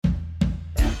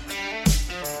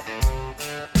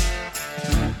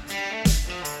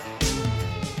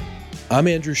I'm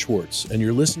Andrew Schwartz, and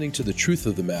you're listening to The Truth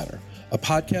of the Matter, a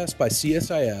podcast by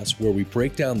CSIS where we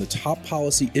break down the top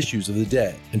policy issues of the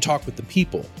day and talk with the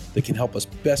people that can help us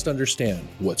best understand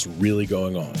what's really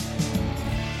going on.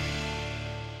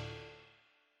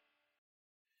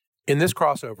 In this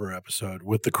crossover episode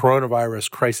with the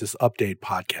Coronavirus Crisis Update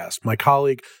podcast, my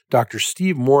colleague Dr.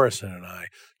 Steve Morrison and I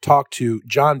talked to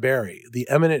John Barry, the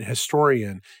eminent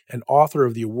historian and author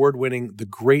of the award-winning The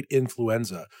Great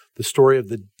Influenza, the story of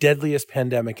the deadliest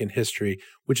pandemic in history,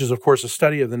 which is, of course, a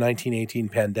study of the 1918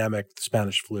 pandemic, the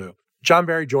Spanish flu. John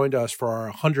Barry joined us for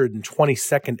our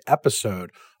 122nd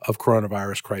episode of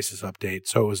Coronavirus Crisis Update,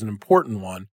 so it was an important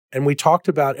one. And we talked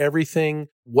about everything,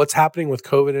 what's happening with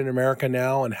COVID in America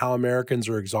now and how Americans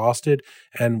are exhausted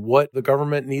and what the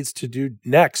government needs to do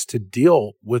next to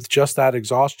deal with just that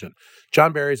exhaustion.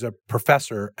 John Barry is a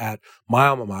professor at my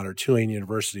alma mater, Tulane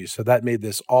University, so that made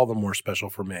this all the more special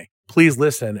for me. Please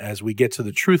listen as we get to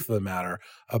the truth of the matter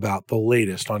about the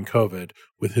latest on COVID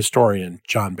with historian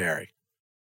John Barry.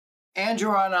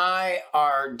 Andrew and I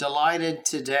are delighted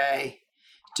today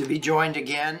to be joined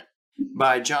again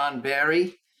by John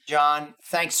Barry. John,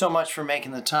 thanks so much for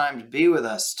making the time to be with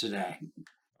us today.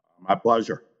 My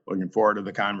pleasure. Looking forward to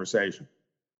the conversation.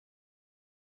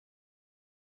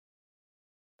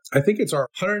 I think it's our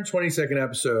 122nd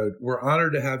episode. We're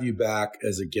honored to have you back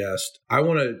as a guest. I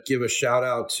want to give a shout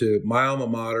out to my alma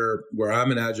mater, where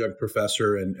I'm an adjunct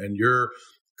professor, and you're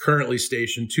currently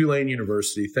stationed, Tulane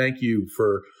University. Thank you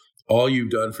for all you've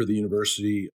done for the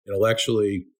university,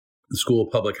 intellectually, the School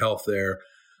of Public Health there.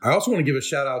 I also want to give a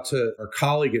shout out to our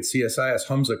colleague at CSIS,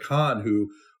 Hamza Khan, who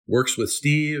works with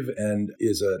Steve and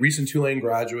is a recent Tulane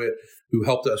graduate who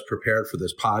helped us prepare for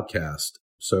this podcast.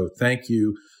 So thank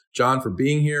you, John, for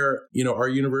being here. You know, our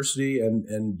university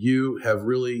and you have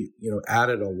really,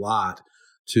 added a lot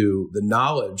to the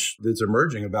knowledge that's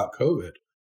emerging about COVID.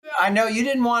 I know you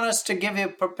didn't want us to give you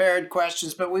prepared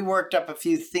questions, but we worked up a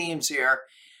few themes here.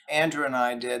 Andrew and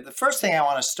I did. The first thing I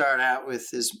want to start out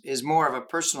with is more of a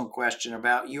personal question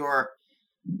about your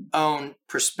own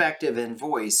perspective and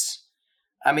voice.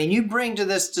 I mean, you bring to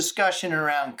this discussion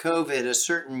around COVID a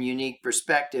certain unique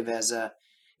perspective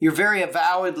you're very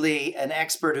avowedly an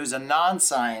expert who's a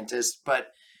non-scientist, but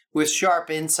with sharp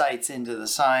insights into the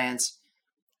science.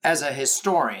 As a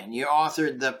historian, you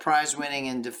authored the prize-winning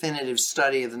and definitive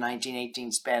study of the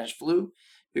 1918 Spanish flu,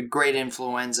 The Great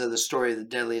Influenza, the story of the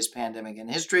deadliest pandemic in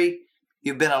history.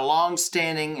 You've been a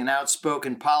long-standing and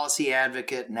outspoken policy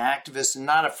advocate and activist and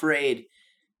not afraid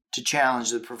to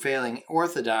challenge the prevailing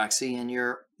orthodoxy. And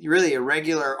you're really a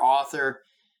regular author,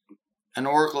 an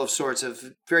oracle of sorts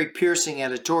of very piercing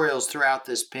editorials throughout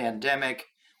this pandemic.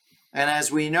 And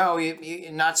as we know,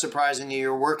 not surprisingly,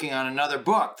 you're working on another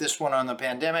book, this one on the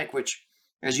pandemic, which,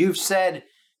 as you've said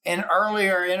in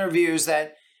earlier interviews,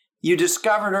 that you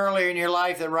discovered earlier in your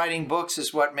life that writing books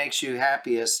is what makes you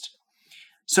happiest.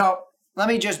 So let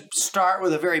me just start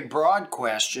with a very broad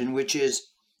question, which is,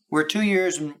 we're 2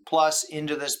 years plus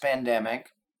into this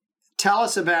pandemic. Tell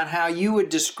us about how you would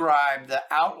describe the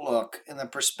outlook and the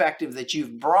perspective that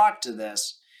you've brought to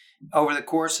this over the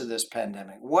course of this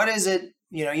pandemic. What is it,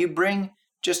 you bring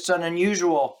just an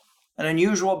unusual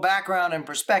background and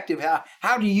perspective.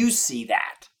 How do you see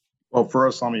that? Well,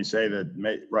 first, let me say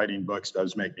that writing books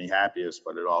does make me happiest,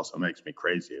 but it also makes me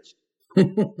craziest.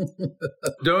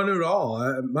 Don't at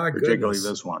all. My Particularly goodness.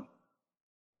 This one.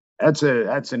 That's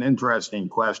an interesting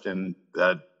question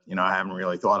that, I haven't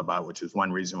really thought about, which is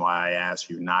one reason why I asked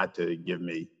you not to give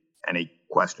me any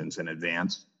questions in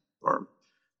advance, or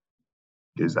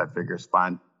because I figure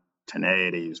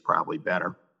spontaneity is probably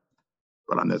better.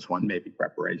 But on this one, maybe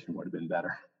preparation would have been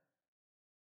better.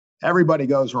 Everybody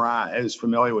goes around is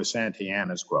familiar with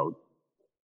Santayana's quote.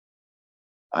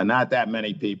 Not that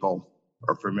many people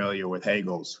are familiar with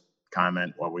Hegel's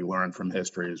comment, what we learn from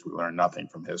history is we learn nothing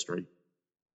from history.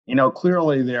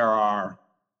 Clearly there are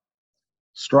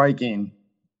striking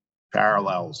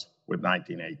parallels with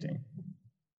 1918.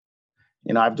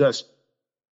 I've just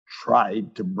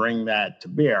tried to bring that to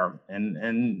bear,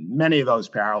 and many of those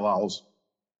parallels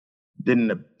didn't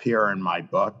appear in my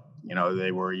book.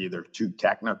 They were either too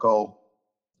technical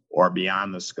or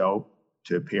beyond the scope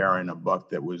to appear in a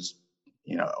book that was,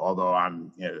 although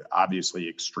I'm obviously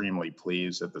extremely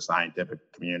pleased that the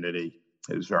scientific community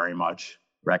has very much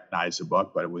recognized the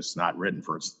book, but it was not written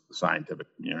for the scientific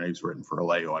community. It was written for a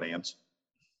lay audience.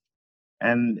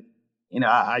 And,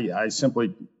 I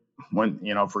simply went,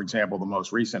 for example, the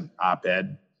most recent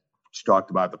op-ed, which talked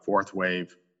about the fourth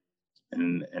wave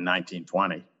in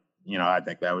 1920. I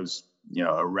think that was,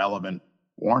 a relevant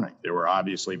warning. There were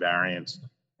obviously variants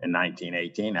in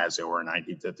 1918, as there were in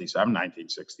 1957,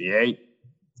 1968,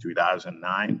 2009,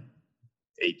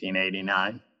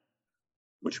 1889,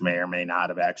 which may or may not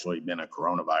have actually been a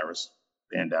coronavirus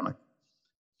pandemic.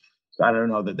 So I don't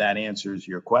know that that answers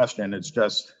your question. It's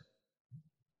just,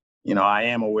 I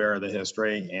am aware of the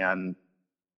history, and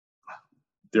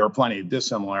there are plenty of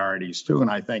dissimilarities too. And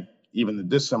I think even the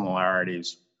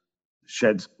dissimilarities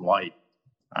shed some light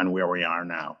on where we are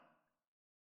now.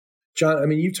 John, I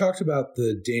mean, you talked about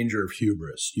the danger of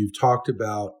hubris. You've talked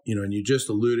about, and you just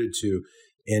alluded to,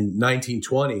 in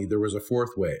 1920, there was a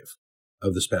fourth wave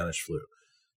of the Spanish flu.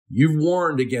 You've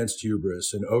warned against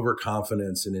hubris and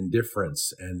overconfidence and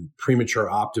indifference and premature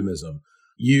optimism.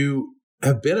 You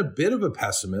have been a bit of a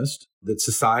pessimist that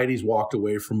society's walked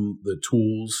away from the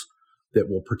tools that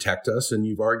will protect us. And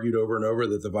you've argued over and over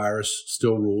that the virus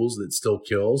still rules, that it still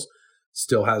kills,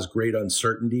 still has great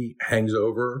uncertainty, hangs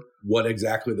over what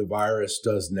exactly the virus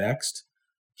does next.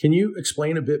 Can you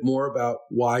explain a bit more about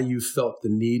why you felt the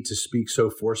need to speak so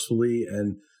forcefully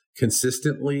and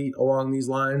consistently along these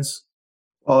lines?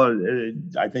 Well,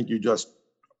 I think you just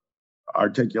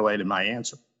articulated my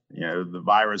answer. The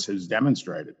virus has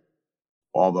demonstrated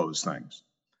all those things.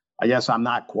 I guess I'm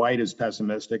not quite as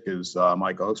pessimistic as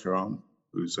Mike Osterholm,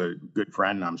 who's a good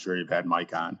friend. I'm sure you've had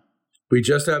Mike on. We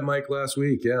just had Mike last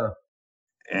week, yeah.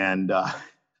 And I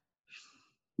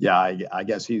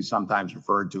guess he's sometimes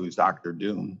referred to as Dr.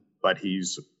 Doom, but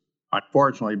he's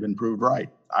unfortunately been proved right.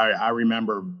 I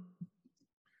remember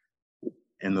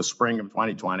in the spring of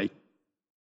 2020,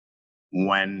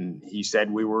 when he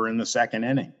said we were in the second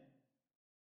inning,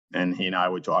 and he and I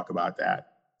would talk about that.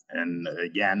 And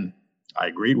again, I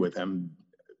agreed with him,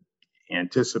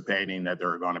 anticipating that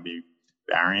there are going to be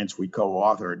variants. We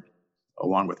co-authored,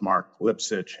 along with Mark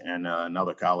Lipsitch and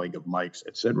another colleague of Mike's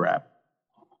at CIDRAP,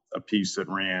 a piece that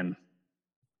ran,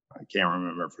 I can't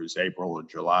remember if it was April or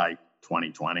July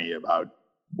 2020, about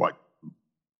what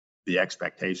the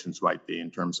expectations might be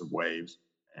in terms of waves.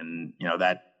 And,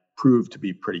 that proved to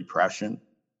be pretty prescient.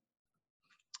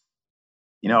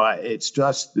 It's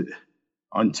just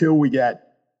until we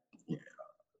get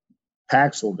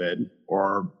Paxlovid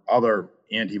or other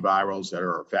antivirals that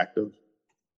are effective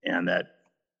and that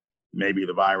maybe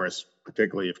the virus,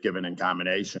 particularly if given in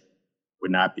combination,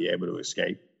 would not be able to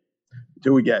escape.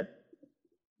 Until we get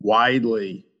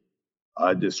widely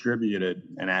distributed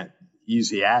and at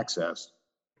easy access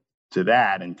to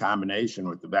that in combination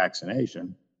with the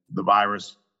vaccination, the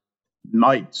virus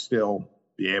might still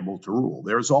be able to rule.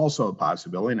 There's also a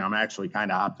possibility, and I'm actually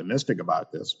kind of optimistic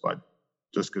about this, but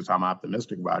just because I'm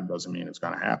optimistic about it doesn't mean it's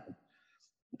going to happen.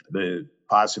 The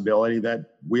possibility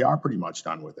that we are pretty much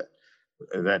done with it.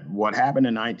 That what happened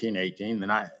in 1918,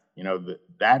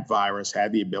 that virus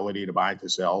had the ability to bind to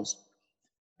cells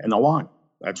in the lung.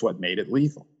 That's what made it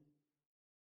lethal.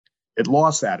 It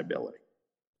lost that ability.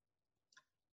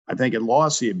 I think it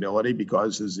lost the ability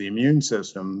because as the immune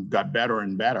system got better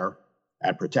and better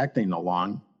at protecting the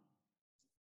lung,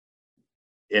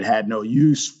 it had no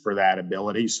use for that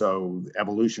ability. So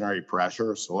evolutionary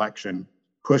pressure, selection,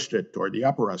 pushed it toward the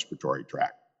upper respiratory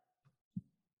tract.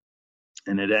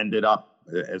 And it ended up,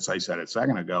 as I said a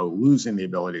second ago, losing the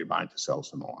ability to bind to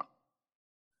cells in the lung.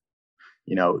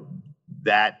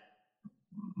 That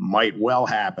might well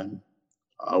happen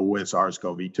with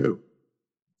SARS-CoV-2.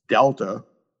 Delta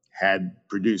had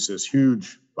produced this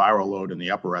huge viral load in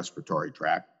the upper respiratory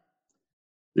tract.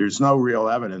 There's no real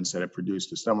evidence that it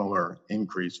produced a similar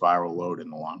increased viral load in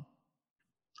the lung.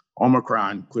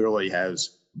 Omicron clearly has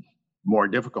more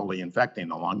difficulty infecting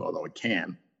the lung, although it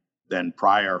can, than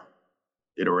prior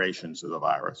iterations of the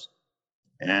virus.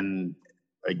 And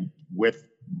with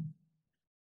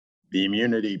the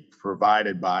immunity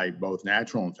provided by both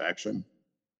natural infection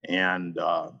and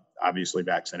obviously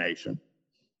vaccination,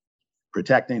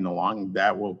 protecting the lung,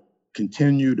 that will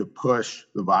continue to push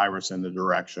the virus in the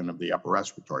direction of the upper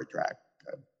respiratory tract.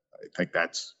 I think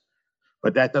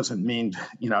but that doesn't mean,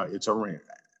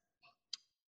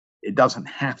 it doesn't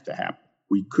have to happen.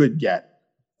 We could get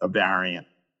a variant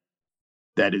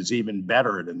that is even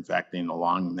better at infecting the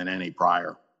lung than any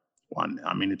prior one.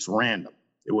 I mean, it's random.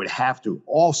 It would have to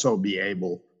also be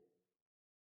able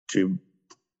to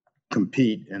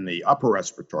compete in the upper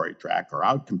respiratory tract or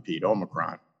outcompete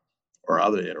Omicron or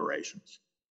other iterations.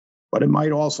 But it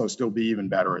might also still be even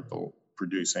better at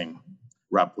producing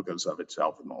replicas of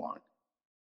itself in the lung.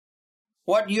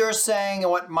 What you're saying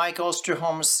and what Mike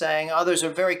Osterholm is saying, others are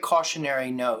very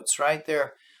cautionary notes, right?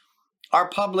 Our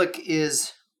public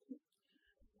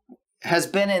has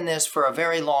been in this for a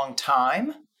very long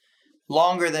time,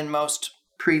 longer than most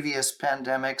previous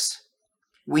pandemics.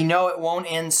 We know it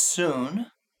won't end soon.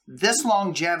 This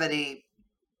longevity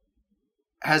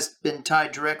has been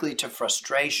tied directly to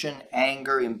frustration,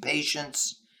 anger,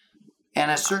 impatience, and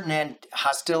a certain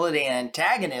hostility and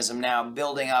antagonism now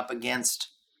building up against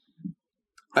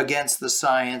the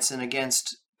science and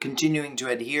against continuing to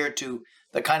adhere to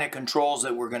the kind of controls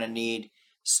that we're going to need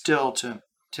still to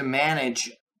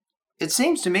manage. It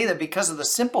seems to me that because of the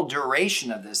simple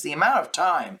duration of this, the amount of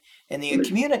time and the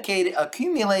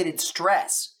accumulated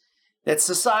stress that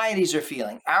societies are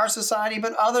feeling, our society,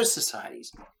 but other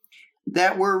societies,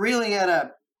 that we're really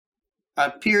at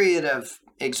a period of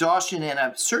exhaustion and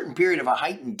a certain period of a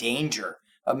heightened danger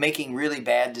of making really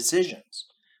bad decisions.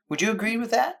 Would you agree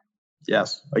with that?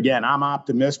 Yes. Again, I'm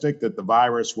optimistic that the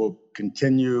virus will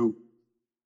continue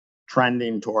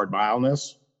trending toward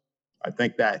mildness. I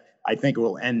think it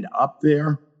will end up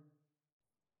there.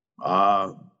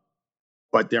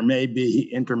 But there may be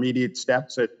intermediate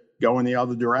steps that go in the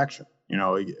other direction. You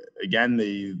know, again,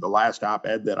 the last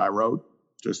op-ed that I wrote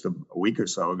just a week or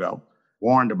so ago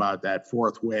warned about that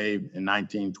fourth wave in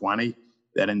 1920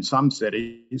 that in some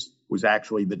cities was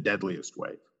actually the deadliest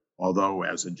wave. Although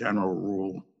as a general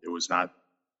rule, it was not.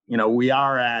 You know, we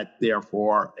are at,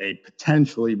 therefore, a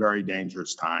potentially very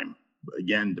dangerous time,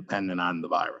 again, dependent on the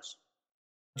virus.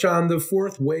 John, the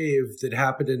fourth wave that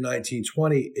happened in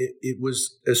 1920, it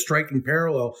was a striking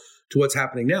parallel to what's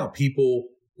happening now. People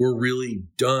were really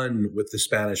done with the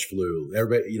Spanish flu.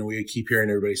 Everybody, we keep hearing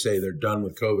everybody say they're done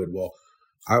with COVID. Well,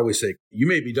 I always say, you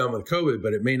may be done with COVID,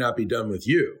 but it may not be done with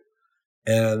you.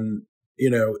 And,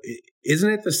 isn't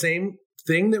it the same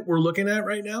thing that we're looking at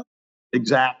right now?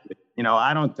 Exactly.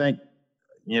 I don't think,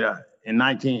 in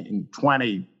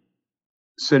 1920,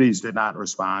 cities did not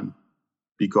respond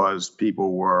because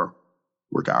people were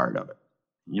tired of it.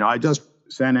 I just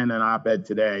sent in an op-ed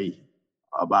today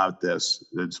about this.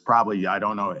 It's probably, I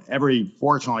don't know,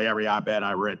 fortunately, every op-ed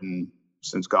I've written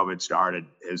since COVID started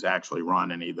has actually run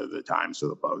in either the Times or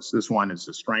the Post. This one is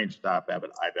the strangest op-ed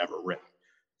I've ever written.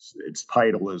 Its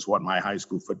title is What My High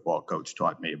School Football Coach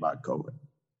Taught Me About COVID.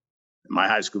 My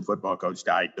high school football coach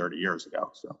died 30 years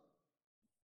ago. So,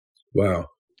 wow.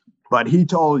 But he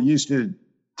used to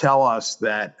tell us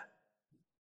that,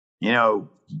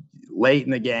 late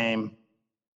in the game,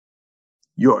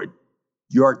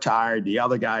 you're tired, the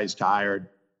other guy's tired.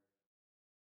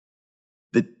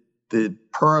 The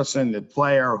person, the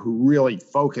player who really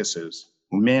focuses,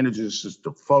 who manages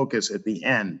to focus at the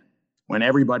end when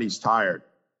everybody's tired,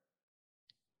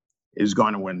 is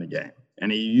going to win the game. And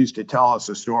he used to tell us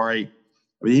a story.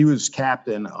 He was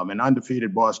captain of an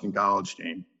undefeated Boston College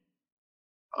team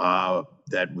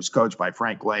that was coached by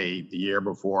Frank Leahy the year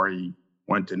before he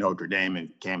went to Notre Dame and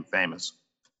became famous.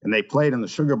 And they played in the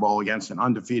Sugar Bowl against an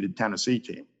undefeated Tennessee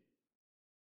team.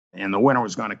 And the winner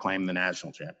was going to claim the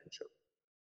national championship.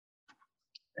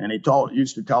 And he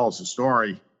used to tell us a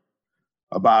story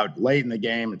about late in the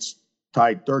game, it's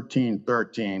tied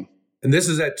 13-13. And this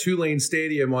is at Tulane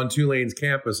Stadium on Tulane's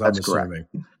campus, I'm assuming.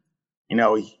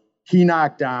 Correct. He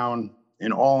knocked down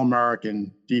an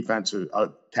All-American defensive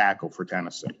tackle for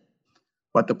Tennessee.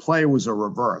 But the play was a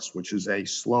reverse, which is a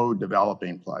slow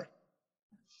developing play.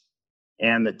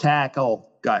 And the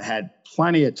tackle had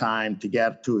plenty of time to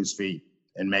get to his feet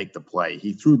and make the play.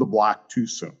 He threw the block too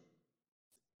soon.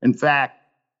 In fact,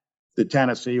 the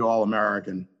Tennessee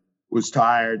All-American was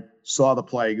tired, saw the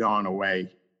play going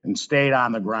away, and stayed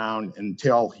on the ground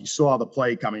until he saw the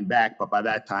play coming back. But by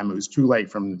that time, it was too late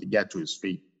for him to get to his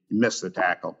feet. He missed the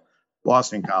tackle.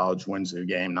 Boston College wins the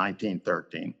game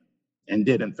 19-13 and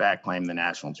did, in fact, claim the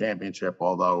national championship,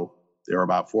 although there were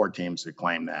about 4 teams that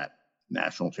claimed that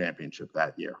national championship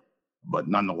that year. But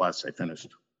nonetheless, they finished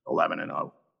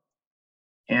 11-0.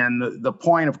 And the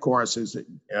point, of course, is that,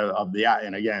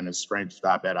 and again, it's the strangest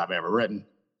op-ed I've ever written,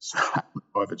 so I don't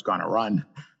know if it's going to run.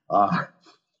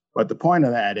 But the point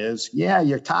of that is, yeah,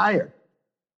 you're tired.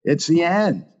 It's the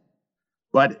end.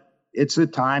 But it's a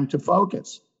time to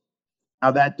focus.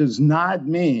 Now, that does not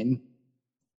mean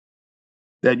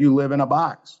that you live in a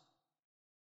box.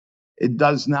 It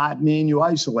does not mean you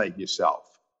isolate yourself.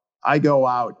 I go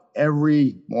out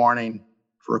every morning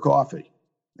for coffee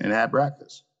and have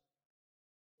breakfast.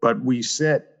 But we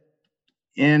sit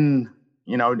in,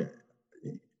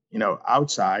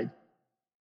 outside.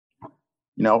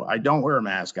 I don't wear a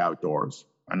mask outdoors.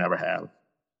 I never have.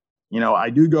 I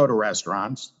do go to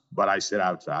restaurants, but I sit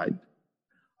outside.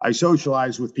 I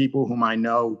socialize with people whom I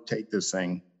know take this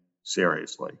thing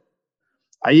seriously.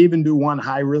 I even do one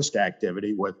high-risk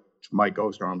activity, which Mike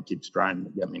Ostrom keeps trying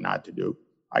to get me not to do.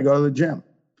 I go to the gym.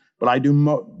 But I do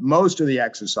most of the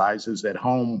exercises at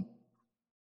home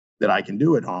that I can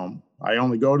do at home. I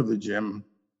only go to the gym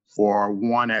for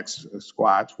 1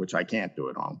 squats, which I can't do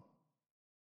at home.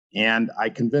 And I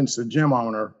convinced the gym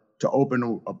owner to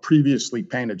open a previously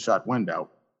painted shut window,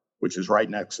 which is right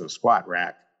next to the squat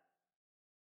rack.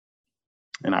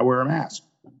 And I wear a mask.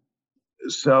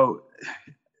 So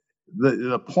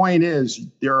the point is,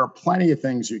 there are plenty of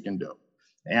things you can do.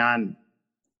 And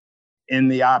in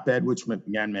the op-ed, which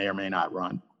again may or may not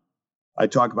run, I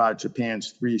talk about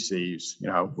Japan's 3 C's,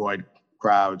 avoid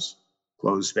crowds,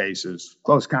 closed spaces,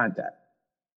 close contact.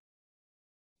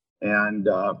 And,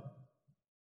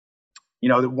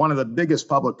 one of the biggest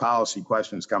public policy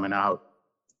questions coming out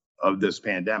of this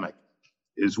pandemic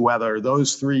is whether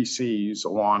those 3 C's,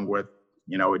 along with,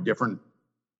 a different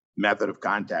method of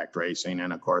contact tracing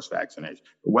and, of course, vaccination,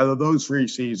 whether those 3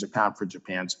 C's account for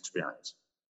Japan's experience,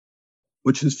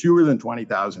 which is fewer than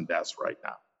 20,000 deaths right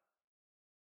now.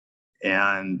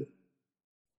 And,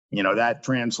 that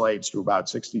translates to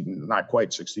about not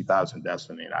quite 60,000 deaths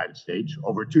in the United States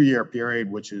over a 2-year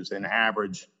period, which is an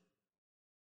average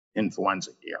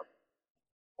influenza year,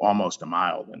 almost a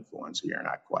mild influenza year,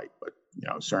 not quite, but,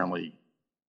 certainly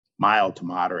mild to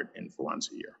moderate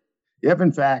influenza year. If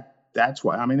in fact, that's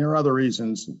why, there are other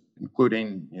reasons,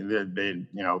 including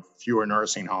fewer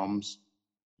nursing homes,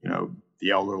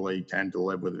 the elderly tend to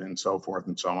live with it and so forth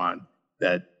and so on,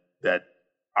 that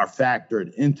are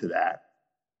factored into that.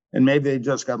 And maybe they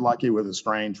just got lucky with a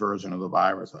strange version of the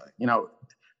virus.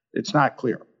 It's not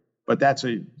clear, but that's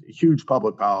a huge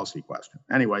public policy question.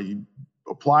 Anyway, you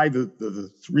apply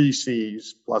the 3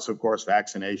 C's plus, of course,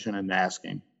 vaccination and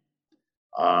masking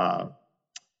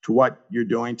to what you're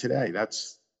doing today.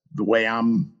 That's the way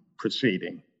I'm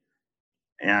proceeding.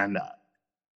 And,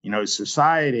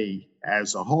 society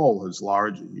as a whole has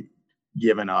largely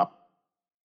given up,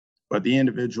 but the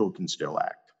individual can still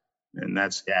act. And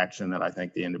that's the action that I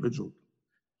think the individual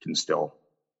can still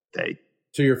take.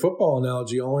 To your football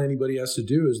analogy, all anybody has to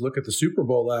do is look at the Super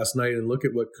Bowl last night and look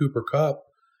at what Cooper Kupp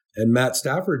and Matt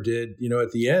Stafford did,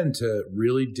 at the end to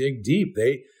really dig deep.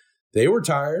 They were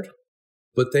tired,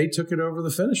 but they took it over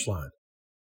the finish line.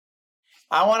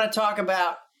 I want to talk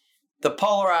about the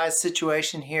polarized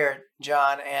situation here,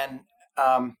 John, and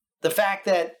the fact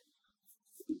that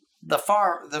the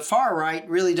far right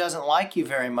really doesn't like you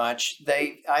very much.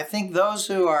 I think those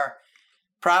who are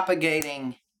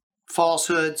propagating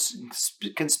falsehoods,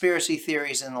 conspiracy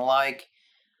theories, and the like,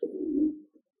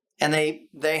 and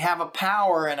they have a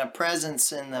power and a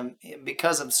presence in them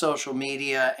because of social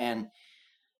media and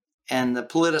the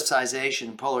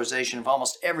politicization, polarization of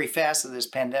almost every facet of this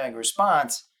pandemic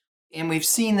response. And we've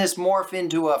seen this morph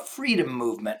into a freedom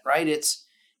movement, right?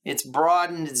 It's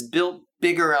broadened, it's built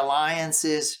bigger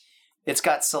alliances. It's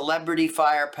got celebrity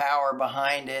firepower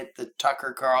behind it. The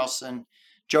Tucker Carlson,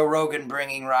 Joe Rogan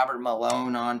bringing Robert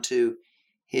Malone onto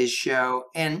his show.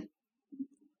 And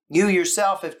you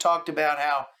yourself have talked about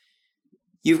how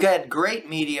you've got great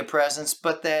media presence,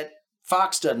 but that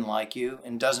Fox doesn't like you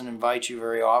and doesn't invite you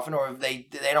very often, or they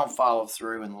don't follow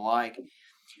through and the like.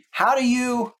 How do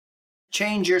you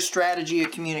change your strategy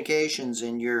of communications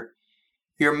and your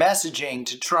messaging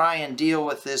to try and deal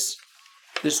with this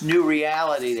new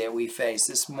reality that we face,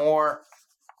 this more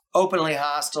openly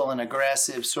hostile and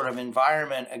aggressive sort of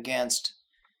environment against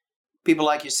people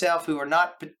like yourself who are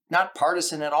not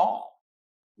partisan at all?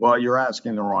 Well, you're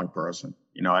asking the wrong person.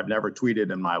 I've never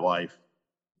tweeted in my life.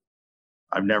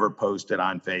 I've never posted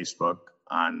on Facebook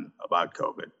about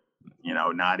COVID,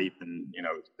 not even,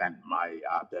 sent my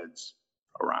op-eds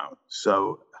around.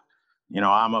 So,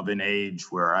 I'm of an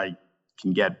age where I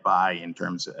can get by in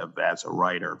terms of as a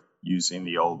writer using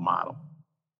the old model.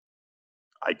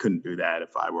 I couldn't do that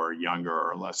if I were younger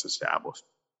or less established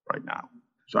right now.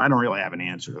 So I don't really have an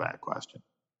answer to that question.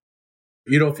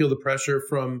 You don't feel the pressure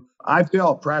from? I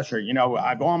feel pressure.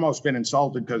 I've almost been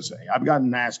insulted because I've gotten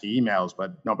nasty emails,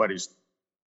 but nobody's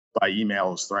by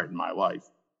email has threatened my life.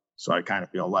 So I kind of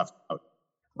feel left out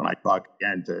when I talk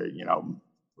again to,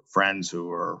 friends who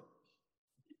are,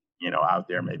 out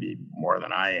there maybe more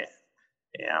than I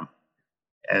am.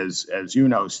 As you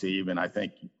know, Steve, and I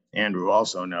think Andrew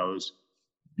also knows,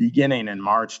 beginning in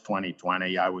March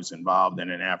 2020, I was involved in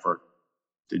an effort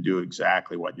to do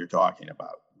exactly what you're talking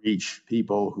about. Reach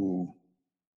people who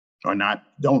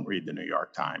don't read the New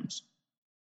York Times,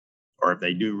 or if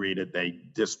they do read it, they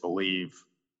disbelieve.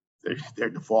 Their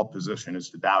default position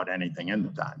is to doubt anything in the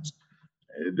Times.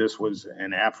 This was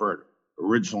an effort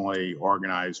originally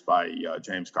organized by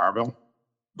James Carville,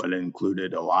 but it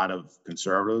included a lot of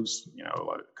conservatives,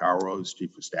 like Carl Rose,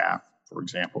 chief of staff, for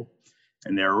example.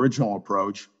 And their original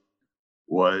approach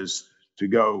was to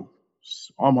go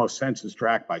almost census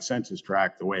tract by census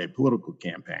tract, the way a political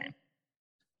campaign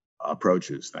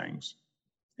approaches things,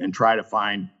 and try to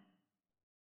find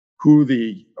who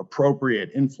the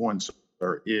appropriate influencer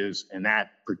is in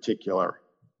that particular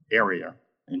area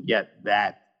and get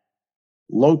that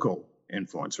local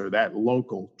influencer, that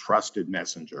local trusted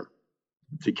messenger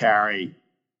to carry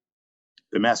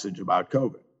the message about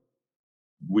COVID.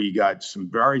 We got some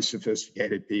very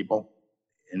sophisticated people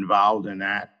involved in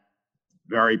that,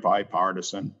 very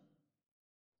bipartisan,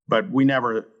 but we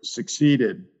never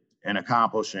succeeded in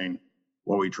accomplishing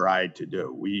what we tried to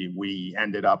do. We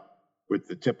ended up with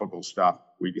the typical stuff.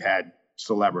 We had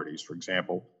celebrities, for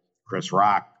example, Chris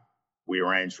Rock. We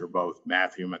arranged for both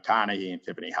Matthew McConaughey and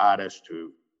Tiffany Haddish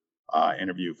to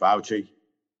interview Fauci.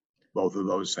 Both of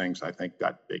those things, I think,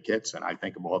 got big hits. And I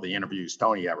think of all the interviews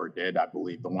Tony ever did, I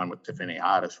believe the one with Tiffany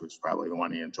Haddish was probably the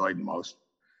one he enjoyed the most.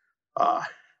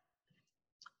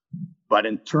 But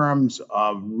in terms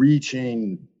of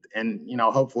reaching, and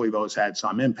hopefully those had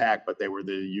some impact, but they were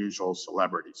the usual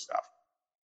celebrity stuff.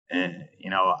 And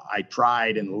I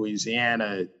tried in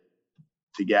Louisiana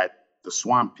to get the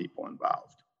swamp people involved,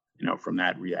 from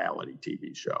that reality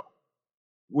TV show.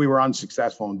 We were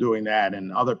unsuccessful in doing that,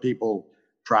 and other people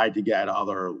tried to get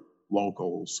other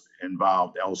locals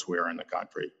involved elsewhere in the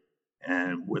country.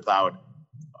 And without,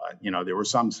 there were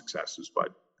some successes, but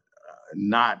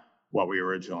not what we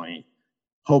originally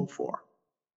hoped for.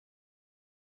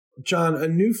 John, a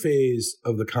new phase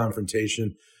of the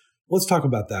confrontation. Let's talk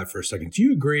about that for a second. Do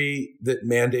you agree that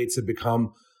mandates have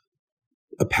become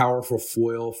a powerful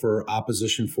foil for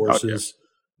opposition forces? Okay.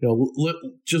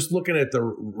 Just looking at the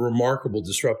remarkable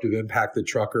disruptive impact that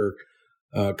trucker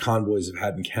convoys have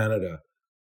had in Canada,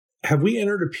 have we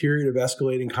entered a period of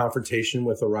escalating confrontation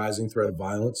with a rising threat of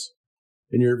violence,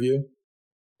 in your view?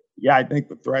 Yeah, I think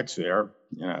the threat's there,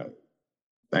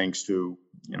 thanks to,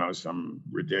 some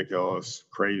ridiculous,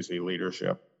 crazy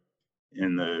leadership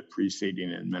in the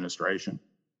preceding administration.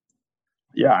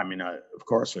 Yeah, of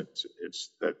course, it's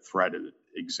that threat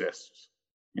exists.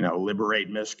 Liberate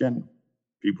Michigan,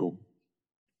 people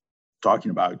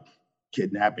talking about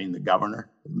kidnapping the governor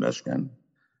of Michigan.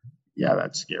 Yeah,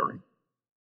 that's scary.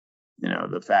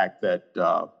 The fact that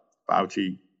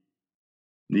Fauci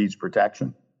needs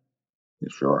protection,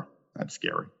 sure, that's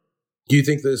scary. Do you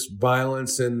think this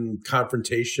violence and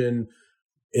confrontation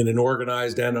in an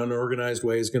organized and unorganized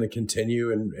way is going to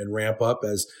continue and ramp up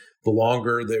as the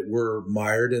longer that we're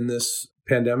mired in this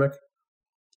pandemic?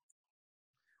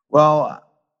 Well,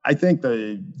 I think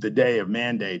the day of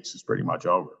mandates is pretty much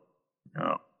over.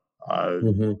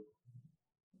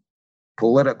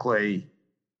 Politically,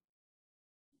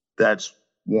 that's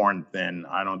worn thin.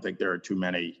 I don't think there are too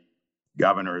many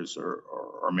governors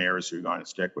or mayors who are going to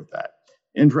stick with that.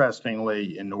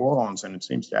 Interestingly, in New Orleans, and it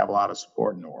seems to have a lot of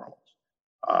support in New Orleans,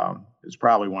 it's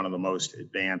probably one of the most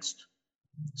advanced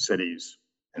cities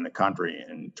in the country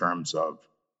in terms of,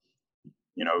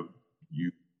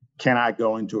 you cannot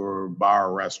go into a bar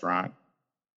or restaurant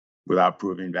without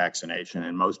proving vaccination,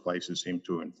 and most places seem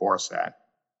to enforce that.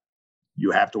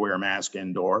 You have to wear a mask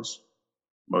indoors.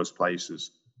 Most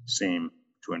places seem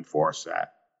to enforce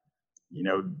that.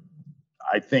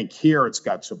 I think here it's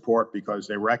got support because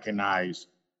they recognize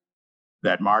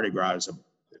that Mardi Gras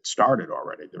it started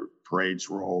already. The parades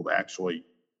actually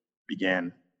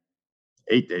began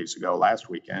 8 days ago, last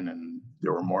weekend, and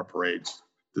there were more parades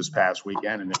this past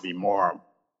weekend, and there'll be more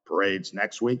parades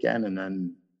next weekend, and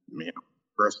then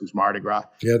versus Mardi Gras.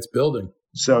 Yeah, it's building.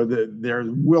 So they're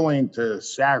willing to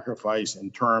sacrifice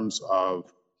in terms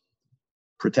of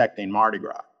protecting Mardi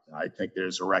Gras. I think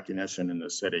there's a recognition in the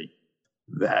city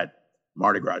that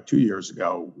Mardi Gras 2 years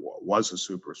ago was a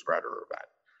super spreader event.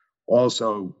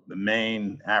 Also, the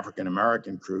main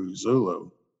African-American crew,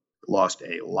 Zulu, lost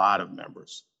a lot of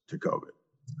members to COVID.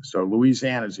 So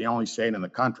Louisiana is the only state in the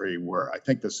country where, I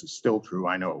think this is still true,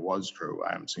 I know it was true,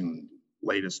 I haven't seen the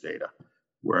latest data,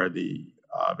 where the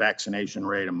vaccination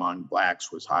rate among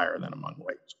Blacks was higher than among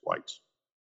whites.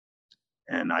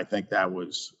 And I think that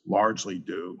was largely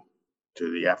due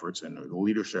to the efforts and the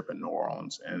leadership in New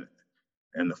Orleans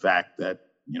and the fact that,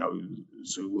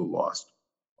 Zulu lost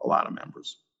a lot of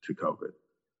members to COVID.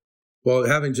 Well,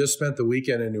 having just spent the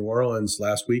weekend in New Orleans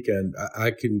last weekend,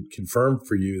 I can confirm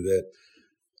for you that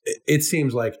it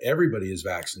seems like everybody is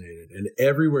vaccinated, and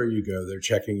everywhere you go, they're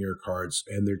checking your cards,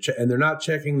 and they're not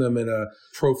checking them in a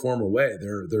pro forma way.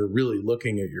 They're really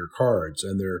looking at your cards,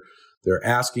 and they're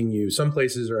asking you. Some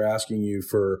places are asking you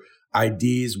for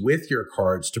IDs with your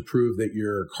cards to prove that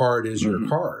your card is your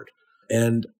card.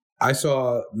 And I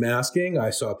saw masking.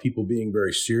 I saw people being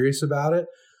very serious about it.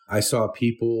 I saw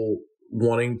people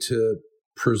wanting to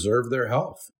preserve their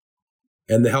health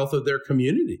and the health of their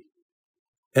community.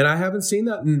 And I haven't seen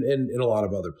that in a lot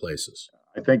of other places.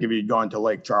 I think if you'd gone to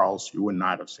Lake Charles, you would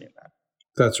not have seen that.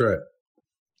 That's right.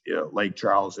 Lake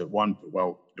Charles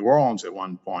New Orleans at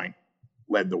one point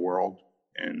led the world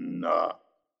in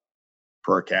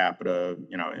per capita,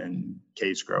 in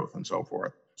case growth and so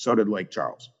forth. So did Lake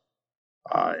Charles.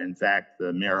 In fact,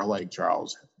 the mayor of Lake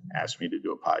Charles asked me to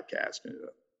do a podcast,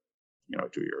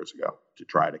 2 years ago to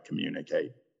try to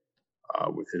communicate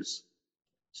with his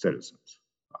citizens.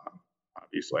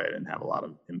 Obviously, I didn't have a lot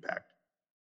of impact.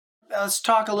 Let's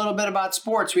talk a little bit about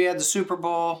sports. We had the Super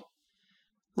Bowl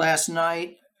last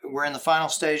night. We're in the final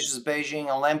stages of the Beijing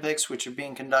Olympics, which are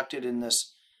being conducted in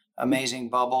this amazing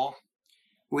bubble.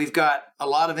 We've got a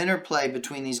lot of interplay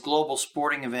between these global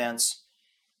sporting events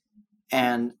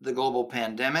and the global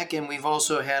pandemic. And we've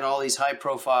also had all these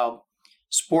high-profile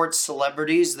sports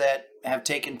celebrities that have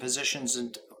taken positions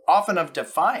often of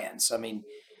defiance. I mean,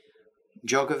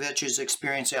 Djokovic has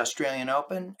experienced the Australian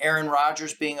Open, Aaron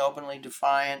Rodgers being openly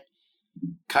defiant,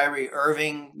 Kyrie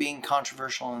Irving being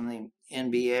controversial in the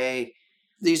NBA.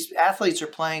 These athletes are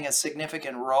playing a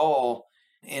significant role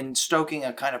in stoking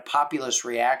a kind of populist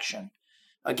reaction,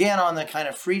 again, on the kind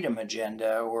of freedom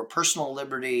agenda or personal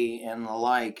liberty and the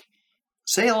like.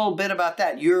 Say a little bit about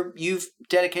that. You've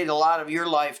dedicated a lot of your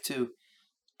life to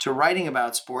writing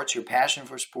about sports, your passion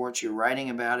for sports, you're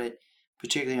writing about it,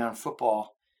 particularly on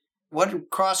football. What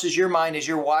crosses your mind as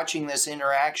you're watching this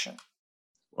interaction?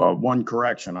 Well, one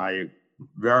correction, I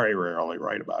very rarely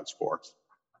write about sports.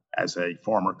 As a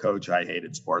former coach, I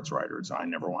hated sports writers. I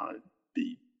never wanted to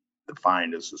be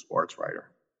defined as a sports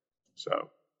writer.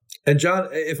 And John,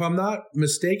 if I'm not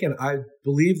mistaken, I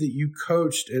believe that you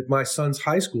coached at my son's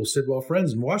high school, Sidwell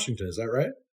Friends in Washington. Is that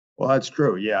right? Well, that's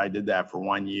true. Yeah, I did that for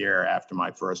 1 year after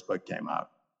my first book came out.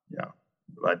 Yeah.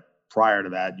 But prior to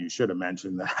that, you should have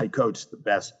mentioned that I coached the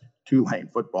best Tulane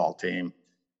football team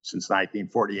since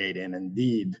 1948. And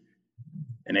indeed,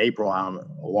 in April,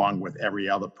 along with every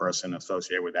other person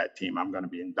associated with that team, I'm going to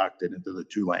be inducted into the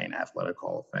Tulane Athletic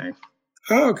Hall of Fame.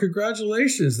 Oh,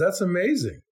 congratulations. That's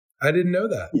amazing. I didn't know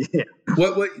that.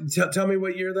 Yeah. Tell me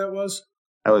what year that was?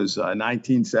 That was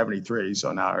 1973,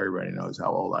 so now everybody knows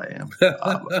how old I am.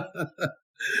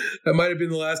 That might have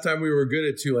been the last time we were good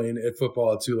at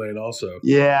football at Tulane also.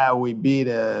 Yeah, we beat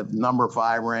a number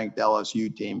 5 ranked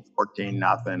LSU team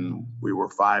 14-0. We were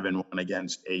 5-1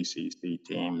 against ACC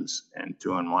teams and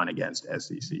 2-1 against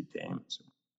SEC teams.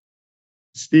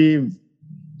 Steve,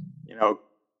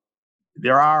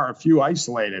 there are a few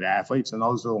isolated athletes, and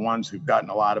those are the ones who've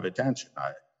gotten a lot of attention.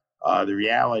 The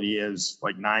reality is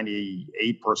like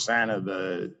 98% of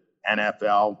the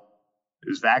NFL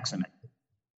is vaccinated.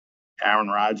 Aaron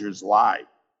Rodgers lied.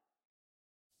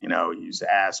 He's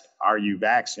asked, "Are you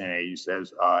vaccinated?" He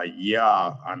says,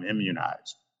 "Yeah, I'm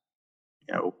immunized."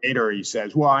 Later he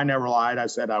says, "Well, I never lied. I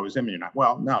said I was immunized."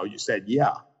 Well, no, you said,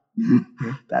 "Yeah."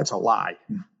 That's a lie.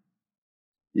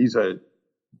 He's a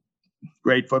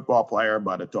great football player,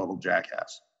 but a total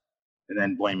jackass. And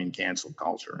then blaming cancel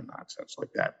culture and nonsense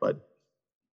like that. But,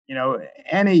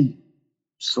 any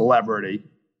celebrity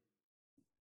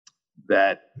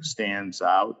that stands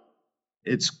out,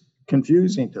 it's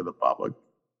confusing to the public.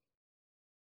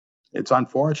 It's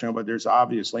unfortunate, but there's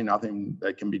obviously nothing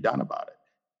that can be done about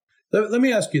it. Let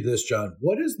me ask you this, John.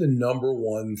 What is the number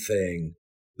one thing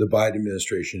the Biden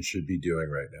administration should be doing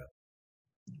right now?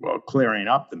 Well, clearing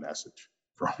up the message,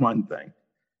 for one thing.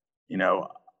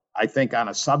 I think on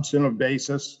a substantive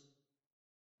basis,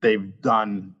 they've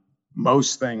done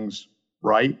most things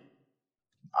right.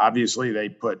 Obviously, they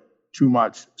put too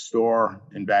much store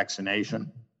in vaccination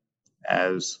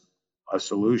as a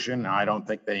solution. I don't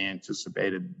think they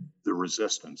anticipated the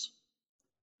resistance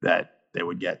that they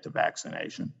would get to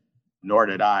vaccination, nor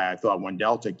did I. I thought when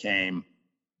Delta came,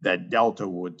 that Delta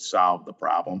would solve the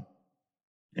problem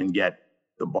and get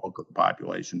the bulk of the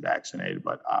population vaccinated,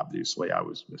 but obviously I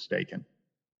was mistaken.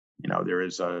 There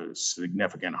is a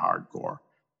significant hardcore.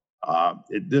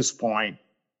 At this point,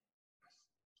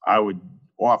 I would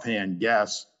offhand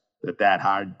guess that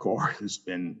hardcore has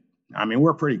been,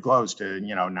 we're pretty close to,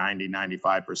 90,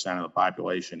 95% of the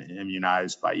population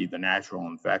immunized by either natural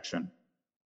infection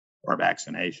or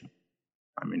vaccination.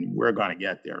 We're going to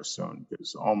get there soon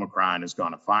because Omicron is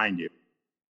going to find you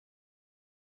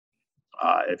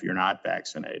if you're not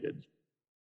vaccinated.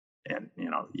 And,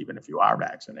 even if you are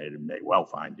vaccinated, it may well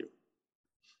find you,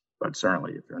 but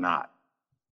certainly if you're not.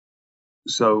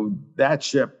 So that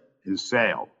ship has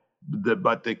sailed.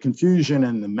 But the confusion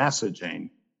in the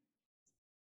messaging,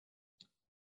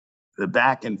 the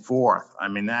back and forth,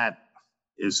 that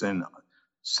is a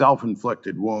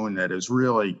self-inflicted wound that has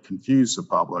really confused the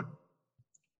public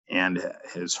and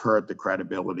has hurt the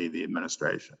credibility of the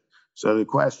administration. So the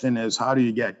question is, how do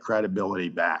you get credibility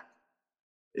back?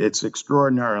 it's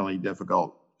extraordinarily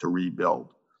difficult to rebuild.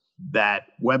 That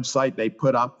website they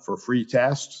put up for free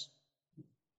tests,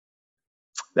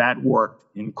 that worked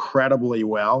incredibly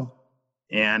well.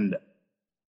 And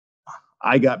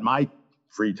I got my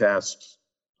free tests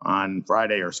on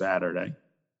Friday or Saturday.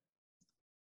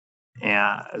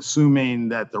 And assuming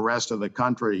that the rest of the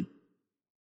country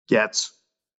gets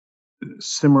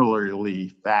similarly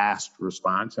fast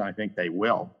response, and I think they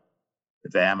will,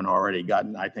 if they haven't already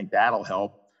gotten, I think that'll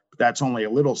help. But that's only a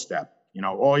little step.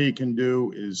 All you can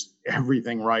do is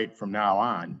everything right from now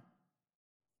on.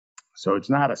 So it's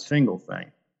not a single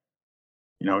thing.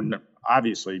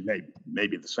 Obviously,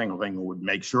 maybe the single thing would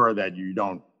make sure that you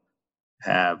don't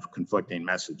have conflicting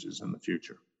messages in the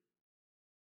future.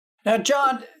 Now,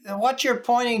 John, what you're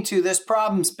pointing to, this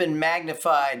problem's been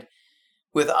magnified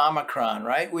with Omicron,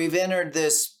 right? We've entered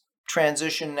this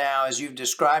transition now, as you've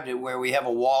described it, where we have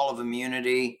a wall of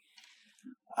immunity.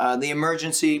 The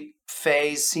emergency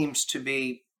phase seems to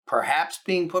be perhaps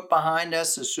being put behind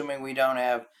us, assuming we don't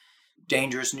have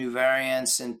dangerous new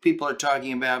variants. And people are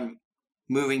talking about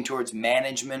moving towards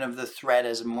management of the threat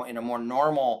in a more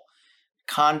normal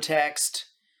context.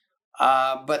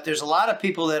 But there's a lot of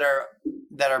people that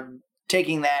are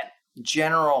taking that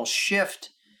general shift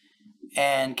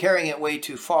and carrying it way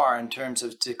too far in terms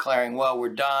of declaring, well, we're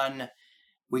done,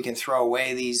 we can throw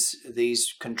away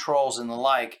these controls and the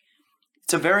like.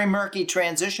 It's a very murky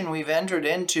transition we've entered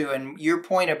into, and your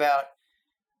point about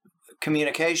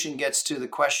communication gets to the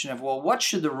question of, well, what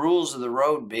should the rules of the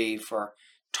road be for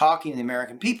talking to the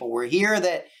American people? We're here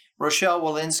that Rochelle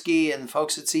Walensky and the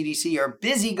folks at CDC are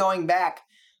busy going back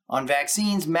on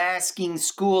vaccines, masking,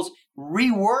 schools,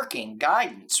 reworking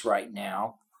guidance right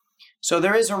now. So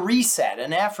there is a reset,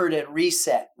 an effort at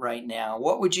reset right now.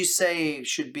 What would you say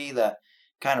should be the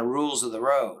kind of rules of the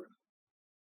road?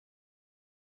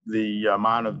 The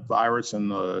amount of virus in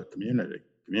the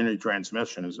community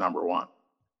transmission is number one.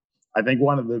 I think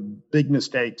one of the big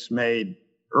mistakes made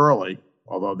early,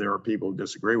 although there are people who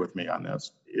disagree with me on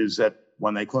this, is that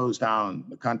when they closed down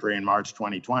the country in March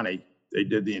 2020, they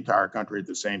did the entire country at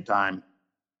the same time,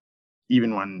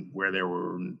 even where there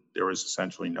was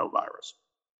essentially no virus.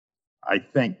 I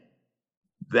think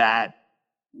that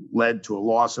led to a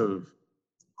loss of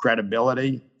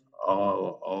credibility, a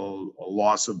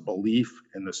loss of belief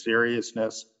in the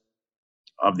seriousness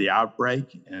of the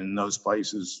outbreak in those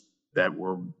places that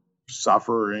were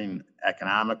suffering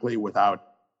economically without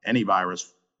any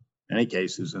any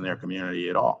cases in their community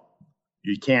at all.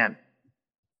 You can't,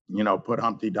 put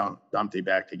Humpty Dumpty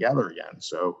back together again.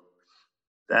 So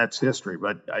that's history.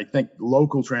 But I think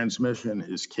local transmission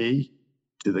is key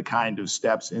to the kind of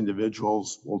steps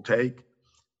individuals will take.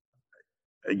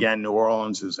 Again, New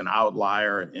Orleans is an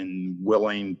outlier in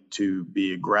willing to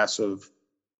be aggressive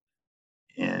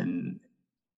in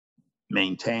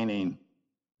maintaining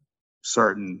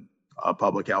certain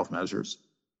public health measures.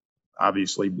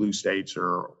 Obviously, blue states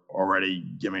are already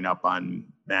giving up on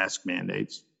mask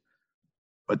mandates.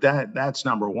 But that's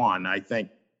number one. I think,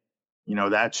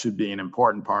 that should be an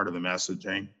important part of the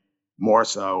messaging, more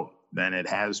so than it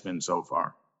has been so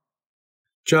far.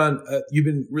 John, you've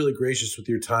been really gracious with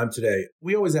your time today.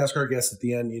 We always ask our guests at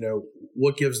the end,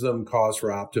 what gives them cause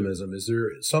for optimism? Is there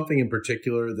something in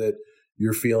particular that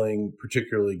you're feeling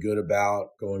particularly good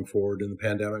about going forward in the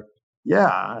pandemic?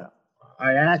 Yeah,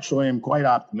 I actually am quite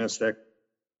optimistic,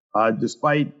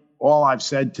 despite all I've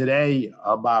said today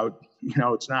about,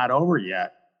 it's not over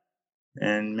yet,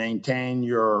 and maintain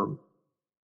your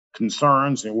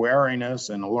concerns and wariness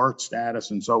and alert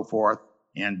status and so forth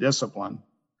and discipline.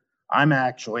 I'm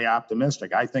actually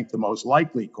optimistic. I think the most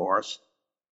likely course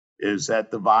is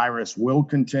that the virus will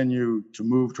continue to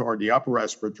move toward the upper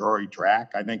respiratory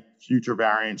tract. I think future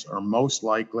variants are most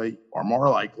likely or more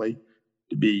likely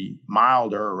to be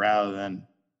milder rather than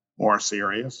more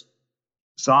serious.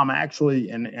 So I'm actually,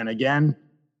 and again,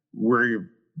 we're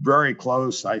very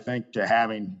close, I think, to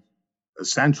having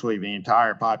essentially the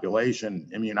entire population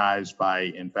immunized by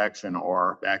infection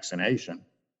or vaccination,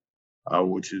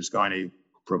 which is going to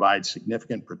provide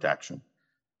significant protection.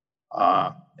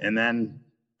 And then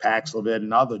Paxlovid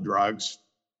and other drugs,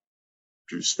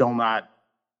 which are still not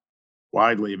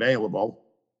widely available,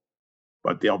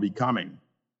 but they'll be coming.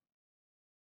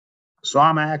 So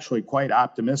I'm actually quite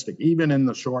optimistic, even in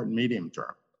the short and medium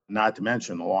term, not to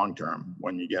mention the long term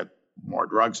when you get more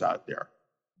drugs out there.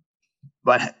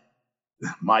 But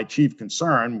my chief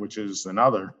concern, which is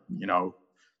another,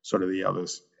 sort of the other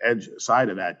side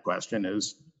of that question,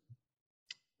 is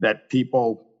that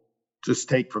people just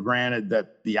take for granted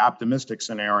that the optimistic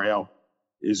scenario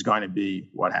is going to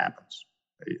be what happens.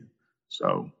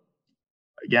 So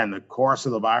again, the course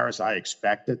of the virus, I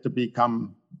expect it to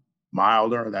become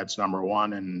milder. That's number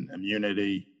one, and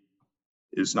immunity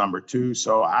is number two.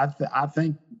 So I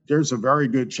think there's a very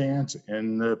good chance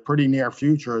in the pretty near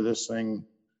future, this thing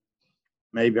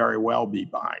may very well be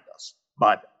behind us,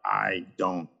 but I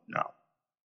don't know.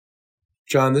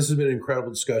 John, this has been an incredible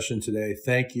discussion today.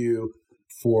 Thank you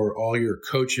for all your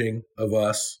coaching of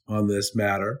us on this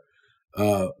matter.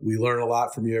 We learn a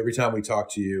lot from you every time we talk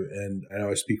to you. And I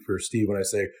know I speak for Steve when I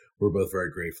say we're both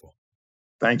very grateful.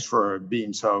 Thanks for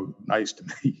being so nice to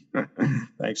me.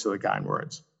 Thanks for the kind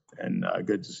words. And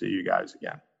good to see you guys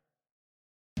again.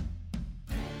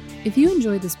 If you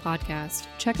enjoyed this podcast,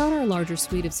 check out our larger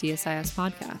suite of CSIS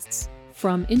podcasts.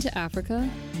 From Into Africa,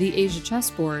 The Asia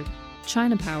Chessboard,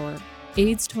 China Power,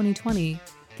 AIDS 2020,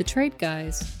 The Trade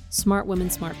Guys, Smart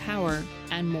Women, Smart Power,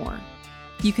 and more.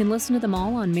 You can listen to them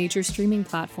all on major streaming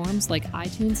platforms like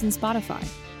iTunes and Spotify.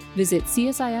 Visit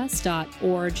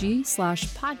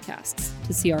csis.org/podcasts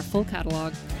to see our full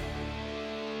catalog